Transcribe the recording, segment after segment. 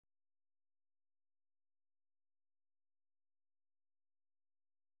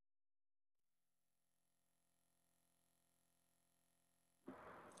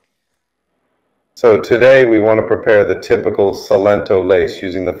So today we want to prepare the typical Salento lace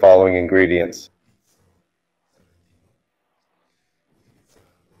using the following ingredients.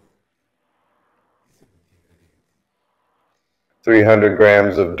 "300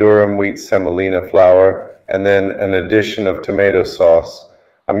 grams of durum wheat semolina flour, and then an addition of tomato sauce.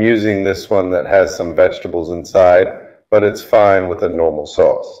 I'm using this one that has some vegetables inside, but it's fine with a normal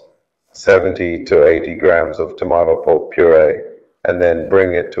sauce. 70 to 80 grams of tomato pulp puree, and then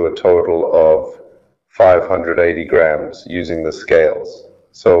bring it to a total of 580 grams using the scales.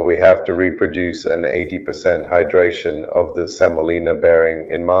 So we have to reproduce an 80% hydration of the semolina,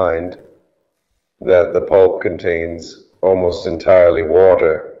 bearing in mind that the pulp contains almost entirely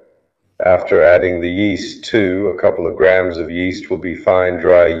water. After adding the yeast too, a couple of grams of yeast will be fine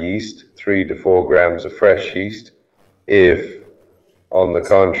dry yeast, 3 to 4 grams of fresh yeast, if on the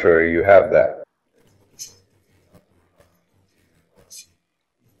contrary you have that.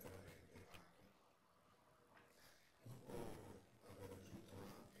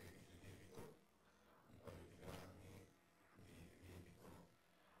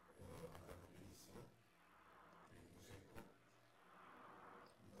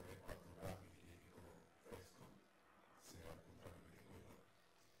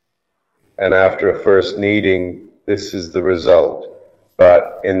 And after a first kneading, this is the result.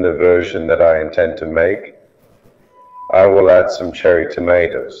 But in the version that I intend to make, I will add some cherry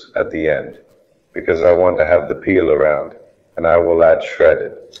tomatoes at the end, because I want to have the peel around. And I will add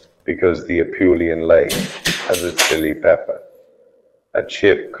shredded, because the Apulian lace has a chili pepper, a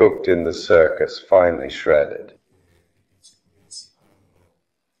chip cooked in the circus, finely shredded.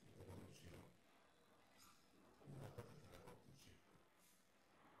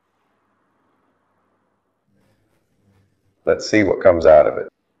 Let's see what comes out of it.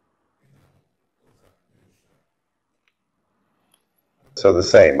 So the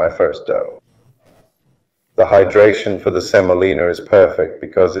same, my first dough. The hydration for the semolina is perfect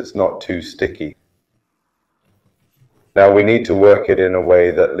because it's not too sticky. Now we need to work it in a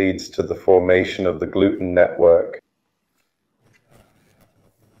way that leads to the formation of the gluten network.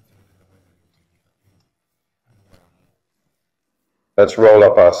 Let's roll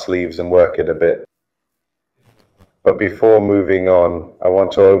up our sleeves and work it a bit. But before moving on, I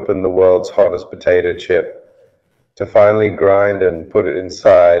want to open the world's hottest potato chip to finally grind and put it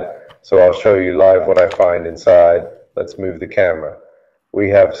inside. So I'll show you live what I find inside. Let's move the camera.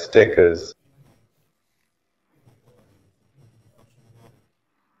 We have stickers.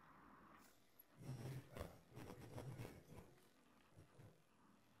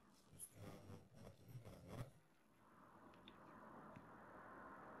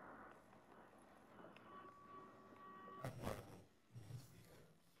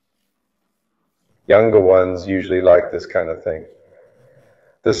 Younger ones usually like this kind of thing.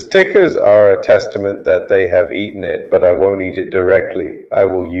 The stickers are a testament that they have eaten it, but I won't eat it directly. I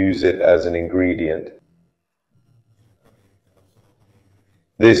will use it as an ingredient.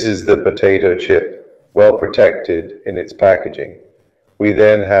 This is the potato chip, well protected in its packaging. We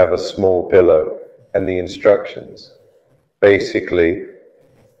then have a small pillow and the instructions. Basically,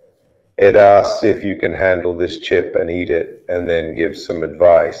 it asks if you can handle this chip and eat it, and then gives some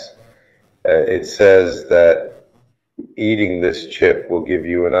advice. It says that eating this chip will give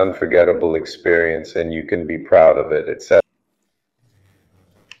you an unforgettable experience and you can be proud of it, etc.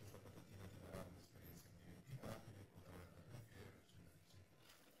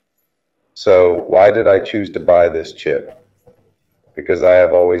 So why did I choose to buy this chip? Because I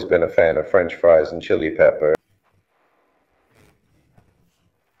have always been a fan of French fries and chili pepper.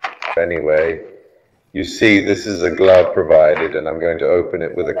 Anyway, you see, this is a glove provided, and I'm going to open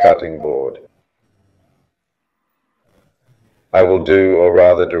it with a cutting board. I will do, or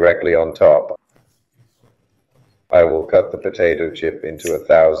rather directly on top, I will cut the potato chip into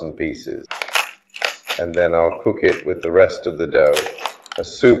 1,000 pieces, and then I'll cook it with the rest of the dough. A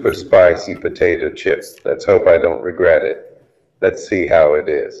super spicy potato chip. Let's hope I don't regret it. Let's see how it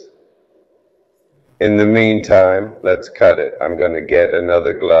is. In the meantime, let's cut it. I'm going to get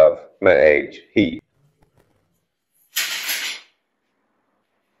another glove. My age, heat.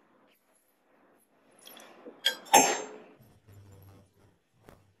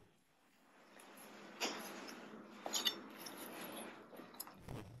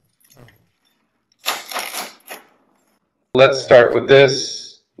 Let's start with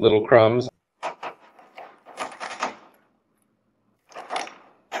this, little crumbs.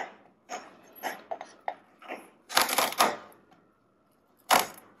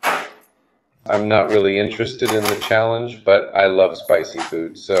 I'm not really interested in the challenge, but I love spicy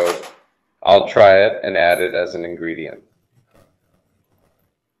food, so I'll try it and add it as an ingredient.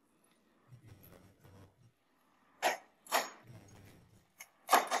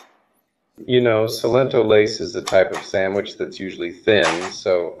 You know, Salento lace is the type of sandwich that's usually thin,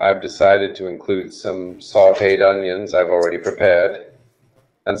 so I've decided to include some sautéed onions I've already prepared,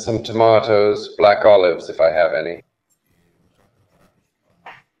 and some tomatoes, black olives if I have any.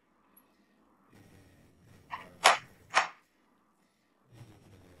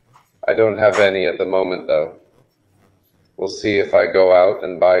 I don't have any at the moment though. We'll see if I go out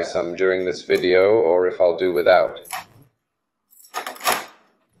and buy some during this video or if I'll do without.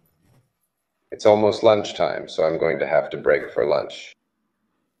 It's almost lunchtime, so I'm going to have to break for lunch.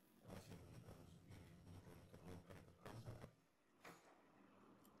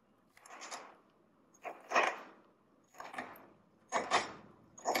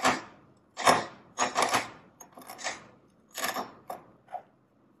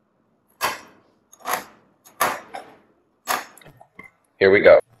 Here we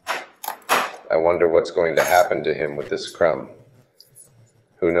go. I wonder what's going to happen to him with this crumb.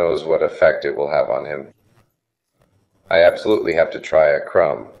 Who knows what effect it will have on him. I absolutely have to try a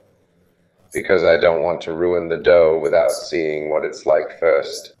crumb, because I don't want to ruin the dough without seeing what it's like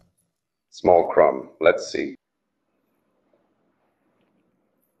first. Small crumb, let's see.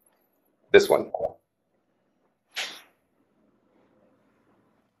 This one.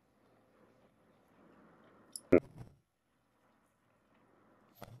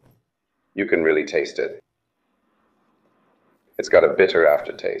 You can really taste it. It's got a bitter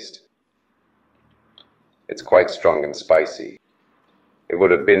aftertaste. It's quite strong and spicy. It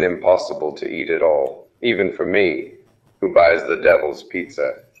would have been impossible to eat it all, even for me, who buys the devil's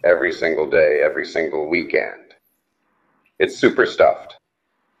pizza every single day, every single weekend. It's super stuffed.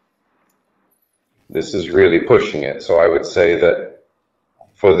 This is really pushing it, so I would say that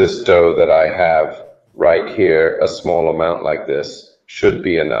for this dough that I have right here, a small amount like this should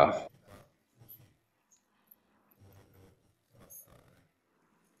be enough.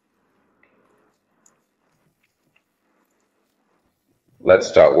 Let's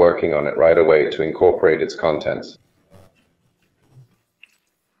start working on it right away to incorporate its contents.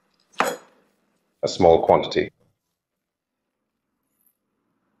 A small quantity.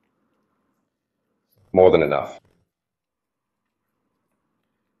 More than enough.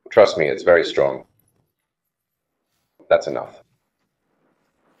 Trust me, it's very strong. That's enough.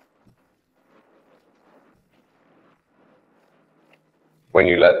 When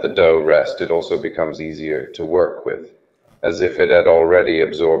you let the dough rest, it also becomes easier to work with, as if it had already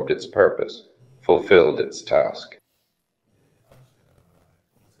absorbed its purpose, fulfilled its task.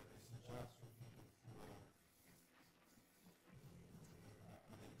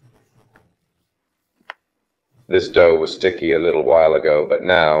 This dough was sticky a little while ago, but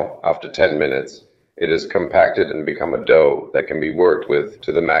now, after 10 minutes, it has compacted and become a dough that can be worked with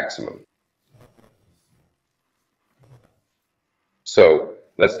to the maximum. So,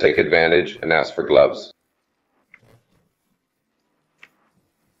 let's take advantage and ask for gloves.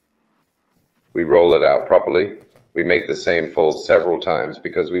 We roll it out properly. We make the same fold several times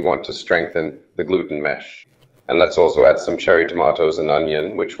because we want to strengthen the gluten mesh. And let's also add some cherry tomatoes and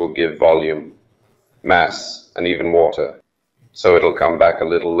onion, which will give volume, mass, and even water. So it'll come back a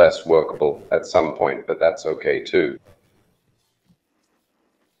little less workable at some point, but that's okay too.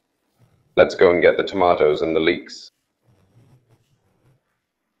 Let's go and get the tomatoes and the leeks.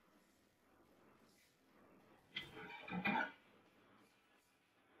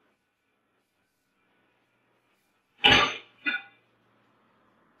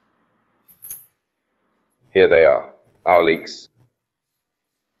 Here they are, our leeks.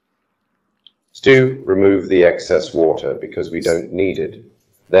 Stew, remove the excess water because we don't need it.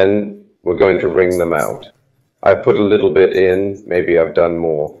 Then we're going to wring them out. I put a little bit in, maybe I've done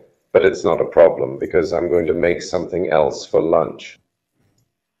more, but it's not a problem because I'm going to make something else for lunch.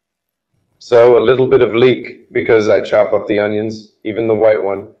 So a little bit of leek because I chop up the onions, even the white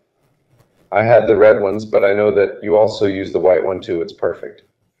one. I had the red ones, but I know that you also use the white one too. It's perfect.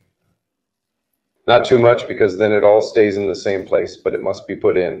 Not too much because then it all stays in the same place, but it must be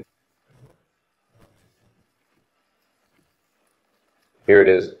put in. Here it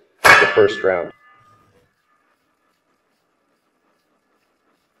is, the first round.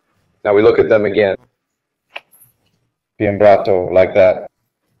 Now we look at them again. Piembrato, like that.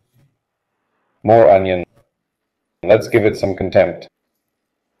 More onion. Let's give it some contempt.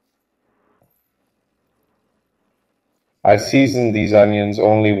 I seasoned these onions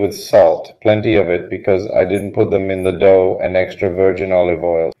only with salt, plenty of it, because I didn't put them in the dough and extra virgin olive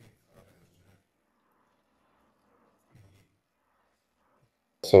oil.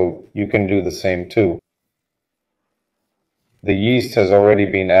 So you can do the same too. The yeast has already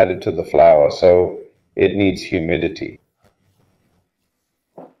been added to the flour, so it needs humidity.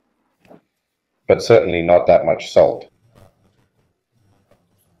 but certainly not that much salt.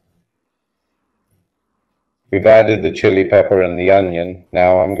 We've added the chili pepper and the onion.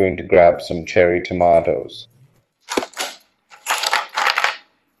 Now I'm going to grab some cherry tomatoes.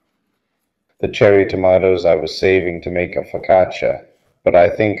 The cherry tomatoes I was saving to make a focaccia, but I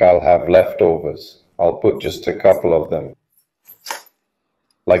think I'll have leftovers. I'll put just a couple of them,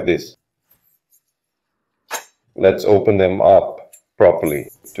 like this. Let's open them up properly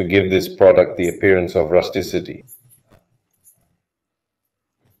to give this product the appearance of rusticity.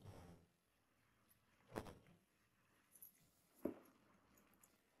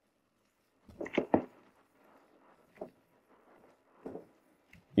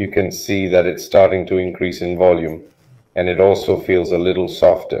 You can see that it's starting to increase in volume, and it also feels a little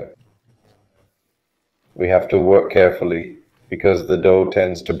softer. We have to work carefully because the dough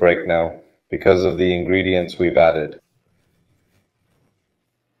tends to break now because of the ingredients we've added.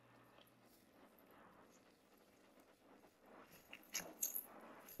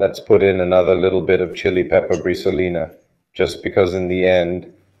 Let's put in another little bit of chili pepper brisolina, just because in the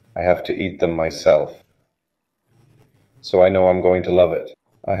end I have to eat them myself. So I know I'm going to love it.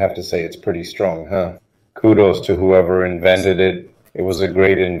 I have to say it's pretty strong, huh? Kudos to whoever invented it. It was a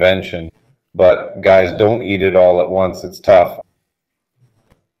great invention. But guys, don't eat it all at once. It's tough.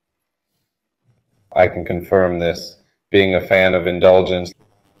 I can confirm this, being a fan of indulgence.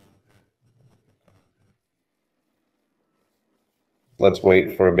 Let's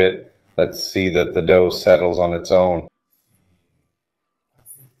wait for a bit. Let's see that the dough settles on its own.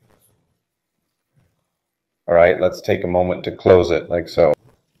 All right, let's take a moment to close it like so.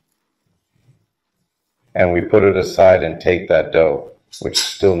 And we put it aside and take that dough, which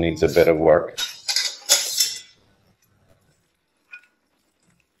still needs a bit of work.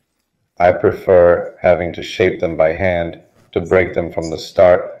 I prefer having to shape them by hand to break them from the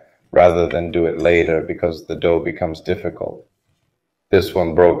start rather than do it later because the dough becomes difficult. This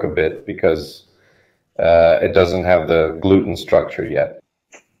one broke a bit because it doesn't have the gluten structure yet.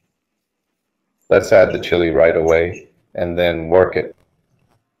 Let's add the chili right away and then work it.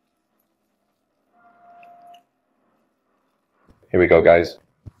 Here we go, guys.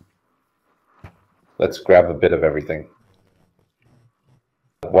 Let's grab a bit of everything.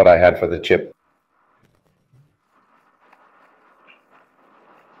 What I had for the chip.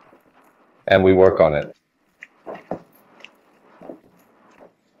 And we work on it.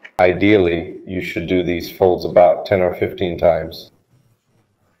 Ideally, you should do these folds about 10 or 15 times.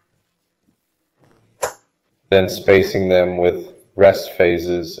 Then spacing them with rest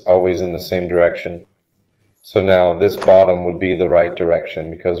phases, always in the same direction. So now this bottom would be the right direction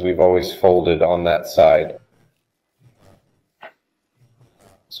because we've always folded on that side.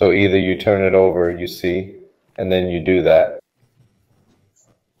 So either you turn it over, you see, and then you do that.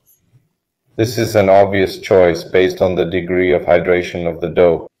 This is an obvious choice based on the degree of hydration of the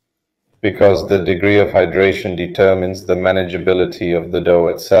dough, because the degree of hydration determines the manageability of the dough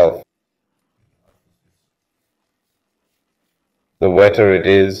itself. The wetter it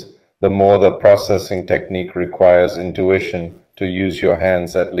is, the more the processing technique requires intuition to use your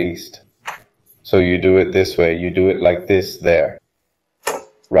hands at least. So you do it this way, you do it like this there,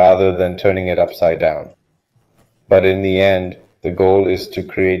 rather than turning it upside down. But in the end, the goal is to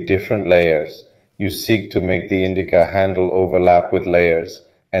create different layers. You seek to make the indica handle overlap with layers,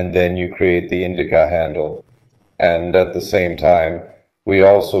 and then you create the indica handle. And at the same time, we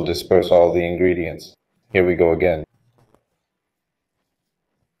also disperse all the ingredients. Here we go again.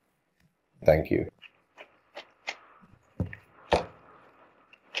 Thank you.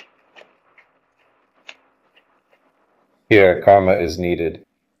 Here, karma is needed.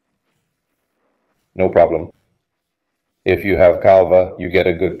 No problem. If you have calva, you get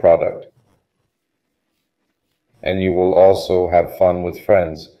a good product. And you will also have fun with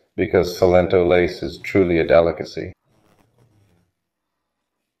friends, because Salento lace is truly a delicacy.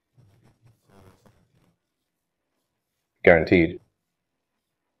 Guaranteed.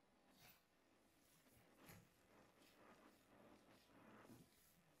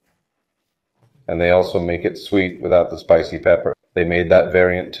 And they also make it sweet without the spicy pepper. They made that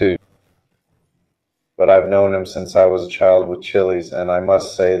variant too. But I've known him since I was a child with chilies, and I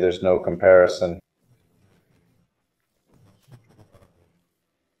must say there's no comparison.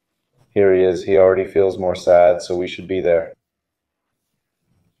 Here he is. He already feels more sad, so we should be there.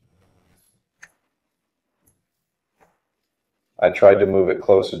 I tried to move it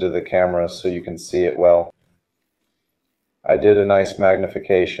closer to the camera so you can see it well. I did a nice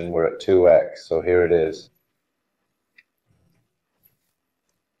magnification. We're at 2x, so here it is.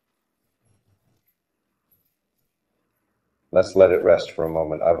 Let's let it rest for a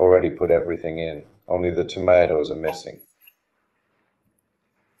moment. I've already put everything in, only the tomatoes are missing.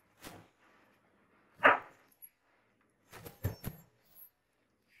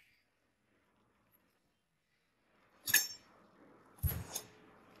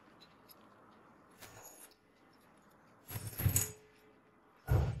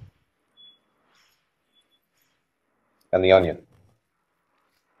 And the onion.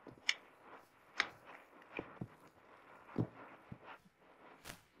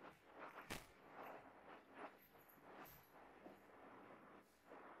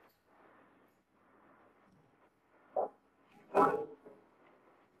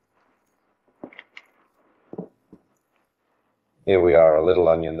 Here we are, a little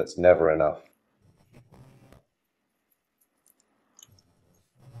onion that's never enough.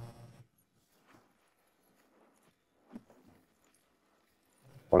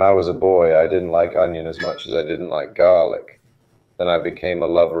 When I was a boy, I didn't like onion as much as I didn't like garlic. Then I became a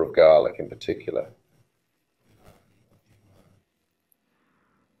lover of garlic in particular.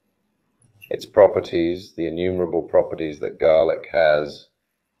 Its properties, the innumerable properties that garlic has,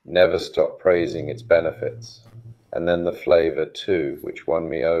 never stop praising its benefits. And then the flavor too, which won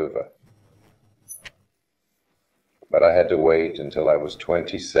me over. But I had to wait until I was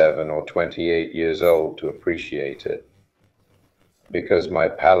 27 or 28 years old to appreciate it, because my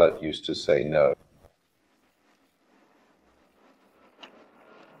palate used to say no.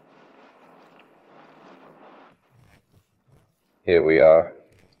 Here we are,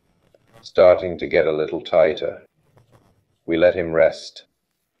 starting to get a little tighter. We let him rest.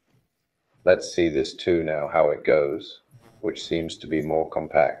 Let's see this too now, how it goes, which seems to be more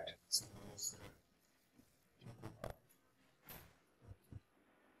compact.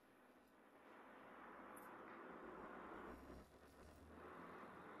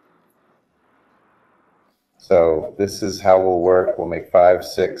 So this is how we'll work. We'll make 5,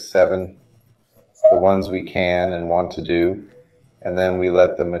 6, 7, the ones we can and want to do, and then we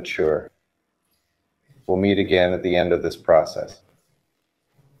let them mature. We'll meet again at the end of this process.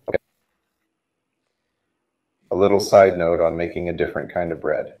 Okay. A little side note on making a different kind of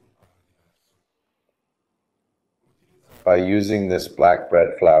bread. By using this black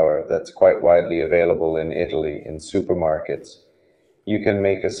bread flour that's quite widely available in Italy in supermarkets, you can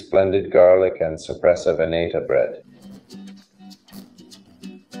make a splendid garlic and soppressa veneta bread.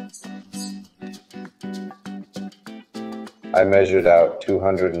 I measured out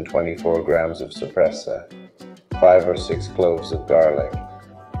 224 grams of soppressa, 5 or 6 cloves of garlic,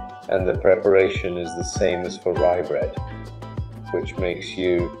 and the preparation is the same as for rye bread, which makes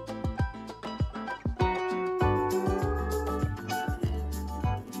you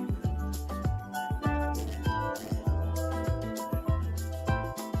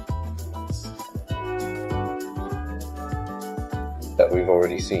that we've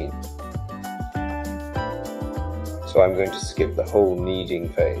already seen. So I'm going to skip the whole kneading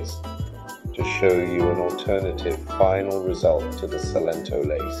phase to show you an alternative final result to the Salento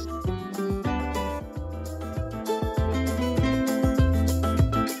lace.